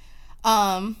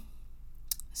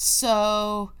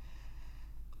 So,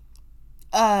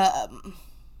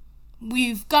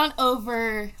 we've gone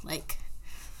over like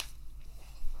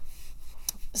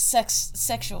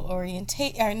sexual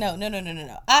orientation.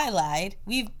 No. I lied.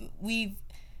 We've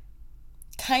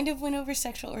kind of went over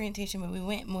sexual orientation, but we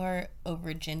went more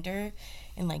over gender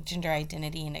and like gender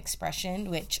identity and expression,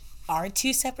 which are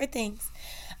two separate things.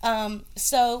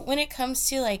 So when it comes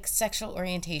to like sexual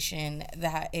orientation,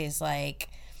 that is like,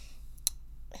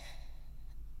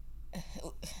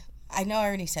 I know I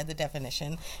already said the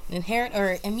definition: an inherent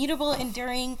or immutable,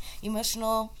 enduring,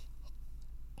 emotional,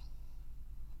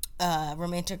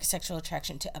 romantic sexual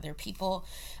attraction to other people.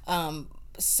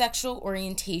 Sexual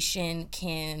orientation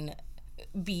can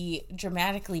be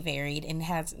dramatically varied and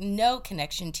has no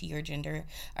connection to your gender.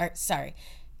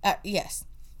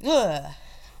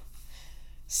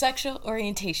 Sexual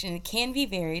orientation can be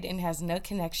varied and has no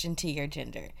connection to your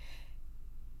gender.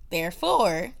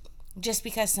 Therefore, just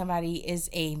because somebody is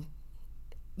a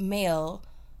male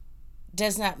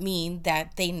does not mean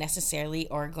that they necessarily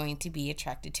are going to be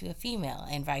attracted to a female,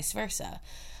 and vice versa.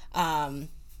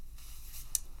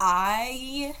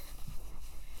 I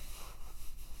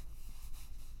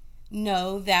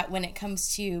know that when it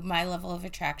comes to my level of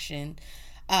attraction,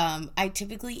 I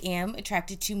typically am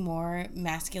attracted to more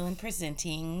masculine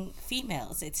presenting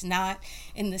females. It's not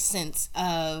in the sense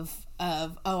of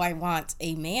I want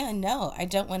a man. No, I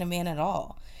don't want a man at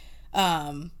all.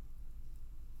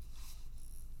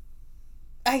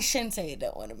 I shouldn't say I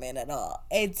don't want a man at all.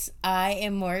 I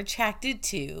am more attracted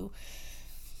to.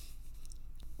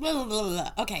 Blah, blah, blah,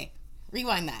 blah. Okay,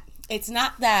 rewind that. It's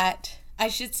not that. I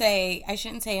shouldn't say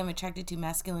I'm attracted to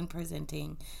masculine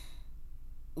presenting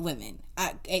women.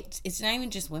 It's not even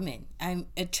just women. I'm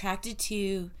attracted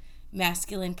to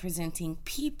masculine presenting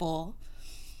people,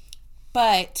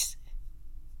 but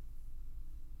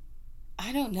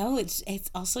I don't know. It's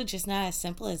also just not as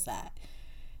simple as that.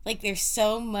 Like, there's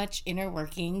so much inner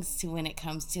workings to when it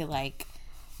comes to like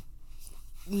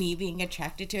me being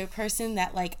attracted to a person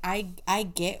that like I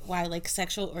get why like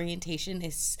sexual orientation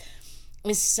is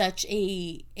such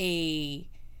a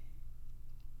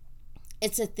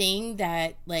it's a thing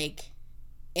that like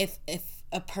if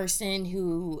a person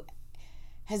who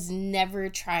has never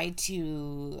tried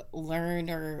to learn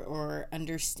or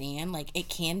understand, like it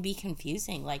can be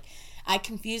confusing. Like I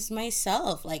confused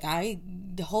myself. Like I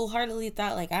wholeheartedly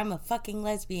thought like I'm a fucking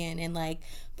lesbian and like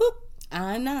boop,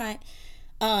 I'm not.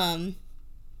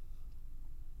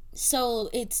 So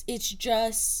it's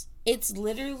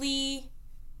literally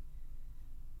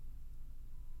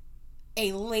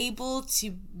a label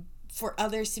to for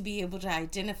others to be able to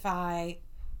identify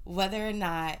whether or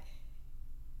not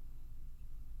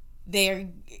they're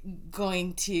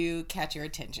going to catch your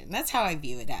attention. That's how I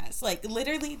view it as. Like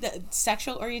literally the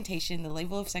sexual orientation, the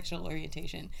label of sexual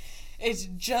orientation is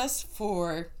just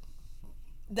for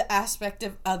the aspect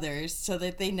of others so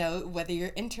that they know whether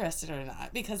you're interested or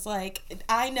not. Because like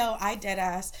I know I dead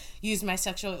ass use my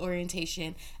sexual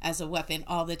orientation as a weapon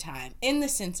all the time, in the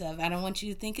sense of, I don't want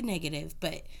you to think negative,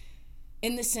 but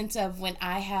in the sense of when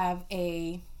I have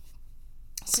a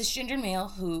cisgender male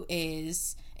who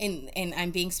is, and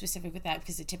I'm being specific with that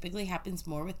because it typically happens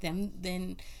more with them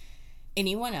than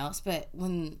anyone else, but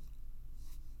when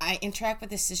I interact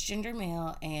with a cisgender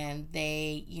male and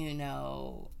they,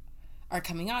 are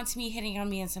coming on to me, hitting on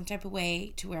me in some type of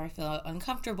way to where I feel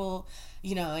uncomfortable,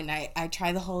 and I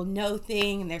try the whole no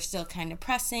thing and they're still kind of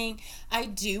pressing, I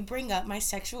do bring up my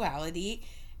sexuality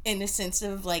in the sense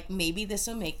of like, maybe this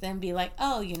will make them be like,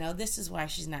 oh, this is why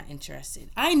she's not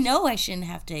interested. I know I shouldn't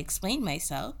have to explain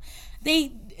myself.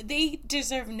 They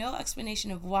deserve no explanation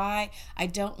of why I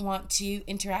don't want to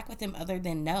interact with them other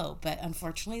than no. But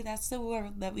unfortunately, that's the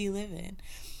world that we live in.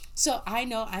 So I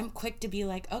know I'm quick to be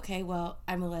like, okay, well,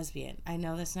 I'm a lesbian. I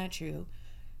know that's not true.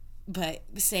 But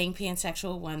saying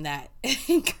pansexual, one that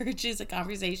encourages a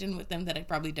conversation with them that I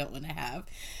probably don't want to have.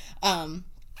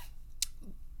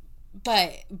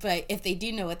 But if they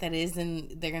do know what that is, then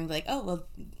they're going to be like, oh, well,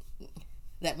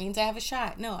 that means I have a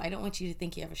shot. No, I don't want you to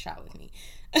think you have a shot with me.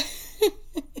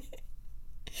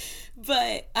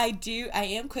 But I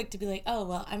am quick to be like, oh,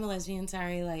 well, I'm a lesbian,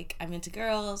 sorry, like, I'm into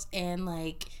girls, and,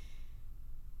 like,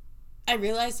 I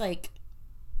realize, like,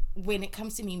 when it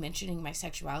comes to me mentioning my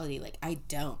sexuality, like, I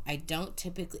don't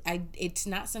typically, it's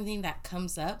not something that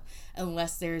comes up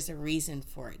unless there's a reason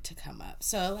for it to come up.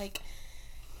 So, like,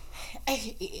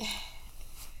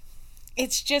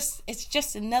 it's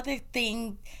just another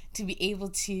thing to be able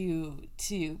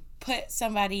to put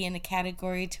somebody in a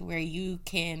category to where you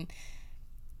can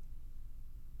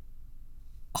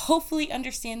hopefully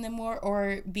understand them more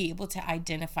or be able to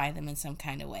identify them in some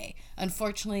kind of way.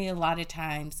 Unfortunately, a lot of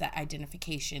times that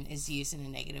identification is used in a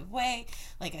negative way.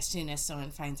 Like as soon as someone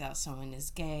finds out someone is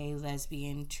gay,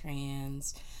 lesbian,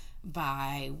 trans,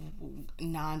 bi,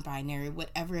 non-binary,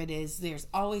 whatever it is, there's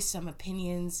always some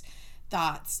opinions,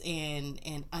 thoughts, and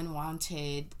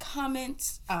unwanted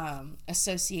comments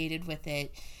associated with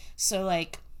it. So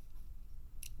like,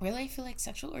 really, I feel like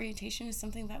sexual orientation is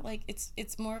something that like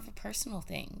it's more of a personal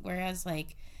thing, whereas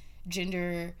like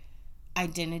gender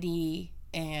identity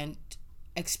and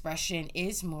expression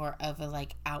is more of a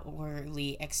like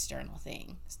outwardly external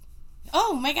thing.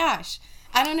 Oh my gosh,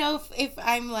 I don't know if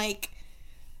I'm like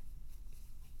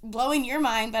blowing your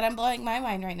mind, but I'm blowing my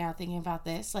mind right now thinking about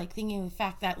this, like thinking the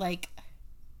fact that like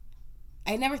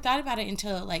I never thought about it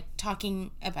until like talking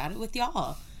about it with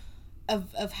y'all.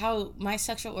 Of how my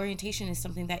sexual orientation is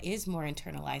something that is more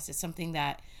internalized. It's something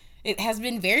that it has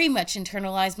been very much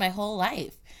internalized my whole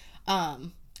life.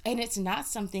 And it's not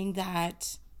something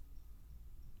that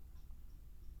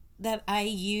I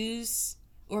use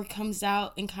or comes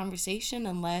out in conversation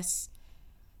unless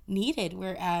needed.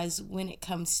 Whereas when it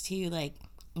comes to like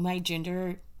my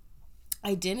gender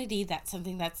identity, that's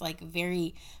something that's like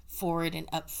very forward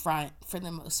and upfront for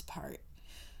the most part.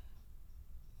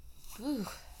 Ooh.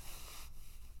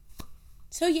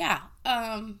 So yeah,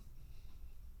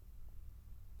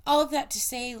 all of that to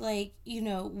say, like,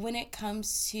 when it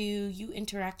comes to you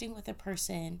interacting with a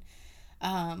person,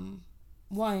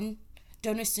 one,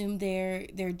 don't assume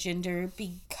their gender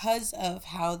because of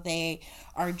how they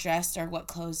are dressed or what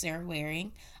clothes they're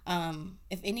wearing.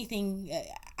 If anything,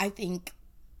 I think,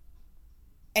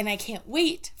 and I can't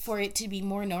wait for it to be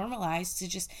more normalized to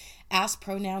just ask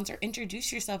pronouns or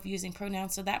introduce yourself using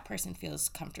pronouns so that person feels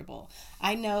comfortable.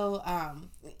 I know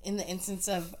in the instance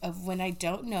of when I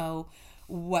don't know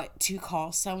what to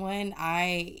call someone,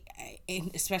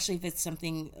 especially if it's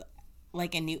something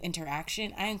like a new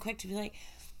interaction, I am quick to be like,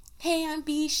 hey, I'm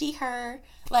B, she, her,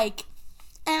 like,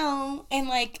 ow, and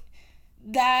like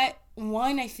that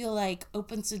one, I feel like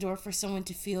opens the door for someone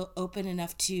to feel open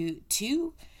enough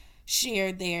to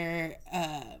share their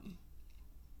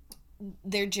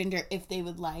gender if they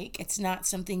would like. It's not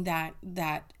something that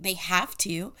they have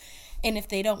to, and if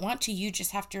they don't want to, you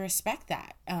just have to respect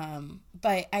that.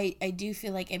 But I do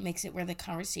feel like it makes it where the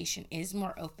conversation is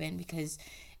more open, because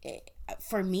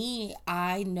for me,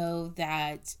 I know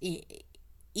that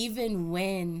even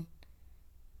when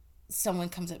someone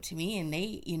comes up to me and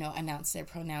they, announce their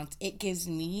pronouns, it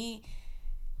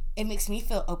makes me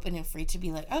feel open and free to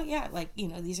be like, oh yeah, like,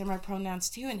 these are my pronouns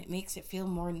too. And it makes it feel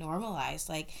more normalized.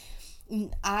 Like,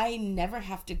 I never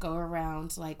have to go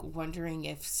around like wondering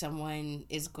if someone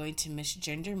is going to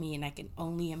misgender me. And I can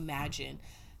only imagine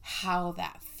how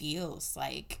that feels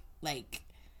like,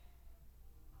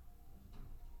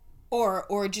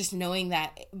 or just knowing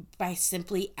that by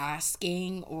simply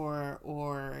asking or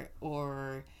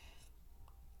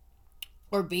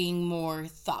being more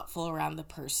thoughtful around the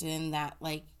person, that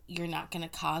like you're not going to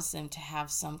cause them to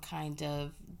have some kind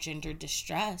of gender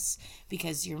distress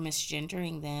because you're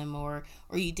misgendering them, or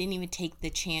you didn't even take the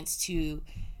chance to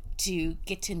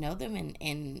get to know them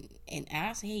and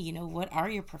ask, hey, what are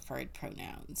your preferred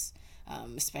pronouns,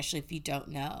 especially if you don't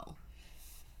know.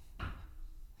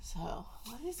 So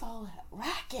what is all that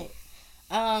racket?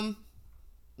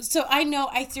 So I know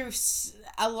I threw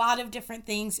a lot of different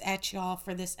things at y'all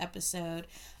for this episode.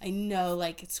 I know,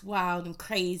 like, it's wild and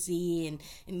crazy, and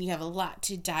you have a lot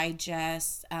to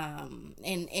digest. And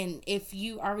if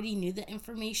you already knew the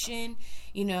information,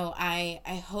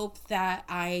 I hope that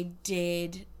I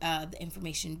did the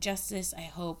information justice. I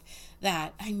hope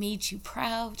that I made you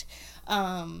proud.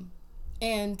 And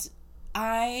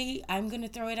I'm going to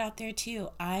throw it out there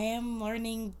too. I am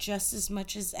learning just as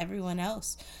much as everyone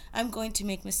else. I'm going to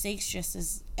make mistakes just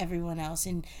as everyone else,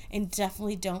 and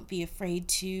definitely don't be afraid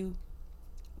to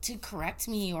correct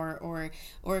me, or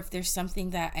if there's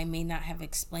something that I may not have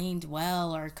explained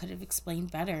well or could have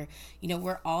explained better.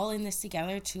 We're all in this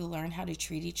together to learn how to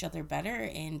treat each other better,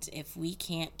 and if we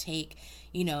can't take,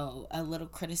 a little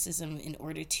criticism in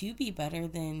order to be better,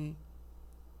 then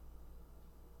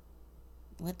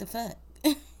what the fuck?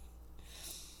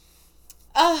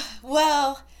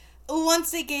 Well,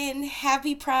 once again,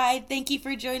 happy Pride. Thank you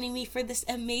for joining me for this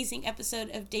amazing episode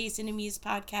of Days in Amuse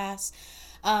podcast.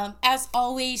 As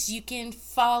always, you can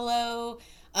follow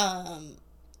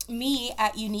me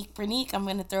at Unique Bernique. I'm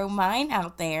going to throw mine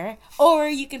out there. Or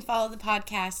you can follow the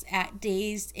podcast at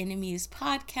Dazed and Amuse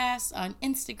Podcast on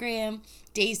Instagram,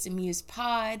 Dazed Amuse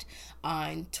Pod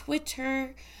on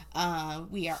Twitter.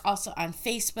 We are also on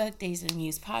Facebook, Dazed and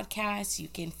Amuse Podcast. You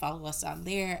can follow us on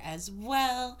there as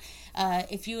well.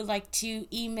 If you would like to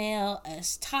email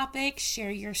us topics,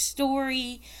 share your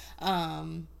story,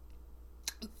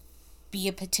 be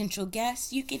a potential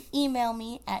guest, you can email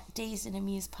me at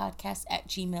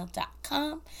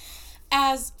dazedandamusepodcast@gmail.com.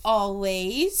 As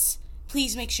always,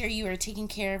 please make sure you are taking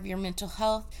care of your mental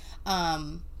health.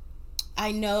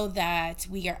 I know that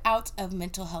we are out of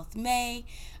Mental Health May,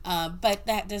 but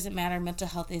that doesn't matter. Mental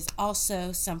health is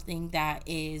also something that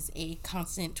is a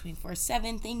constant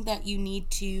 24/7 thing that you need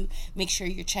to make sure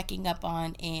you're checking up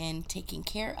on and taking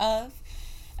care of.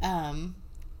 And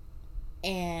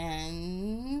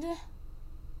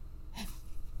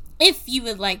if you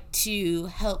would like to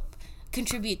help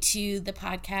contribute to the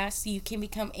podcast, you can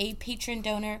become a patron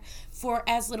donor for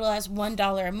as little as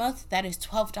 $1 a month. That is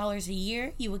 $12 a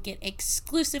year. You will get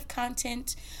exclusive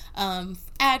content,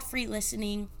 ad-free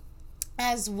listening,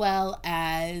 as well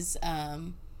as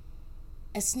a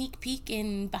sneak peek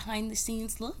and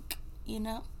behind-the-scenes look,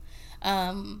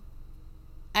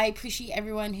 I appreciate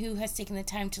everyone who has taken the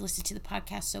time to listen to the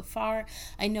podcast so far.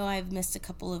 I know I've missed a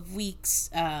couple of weeks,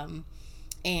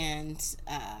 and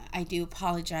I do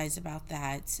apologize about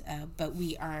that, but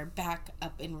we are back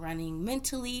up and running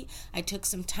mentally. I took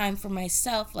some time for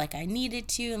myself like I needed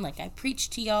to, and like I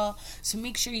preached to y'all, so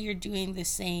make sure you're doing the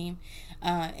same.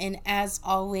 And as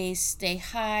always, stay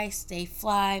high, stay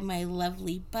fly, my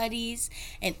lovely buddies,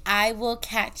 and I will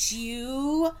catch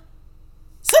you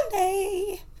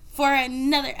Sunday for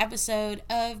another episode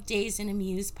of Days and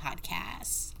Amuse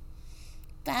podcast.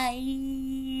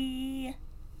 Bye.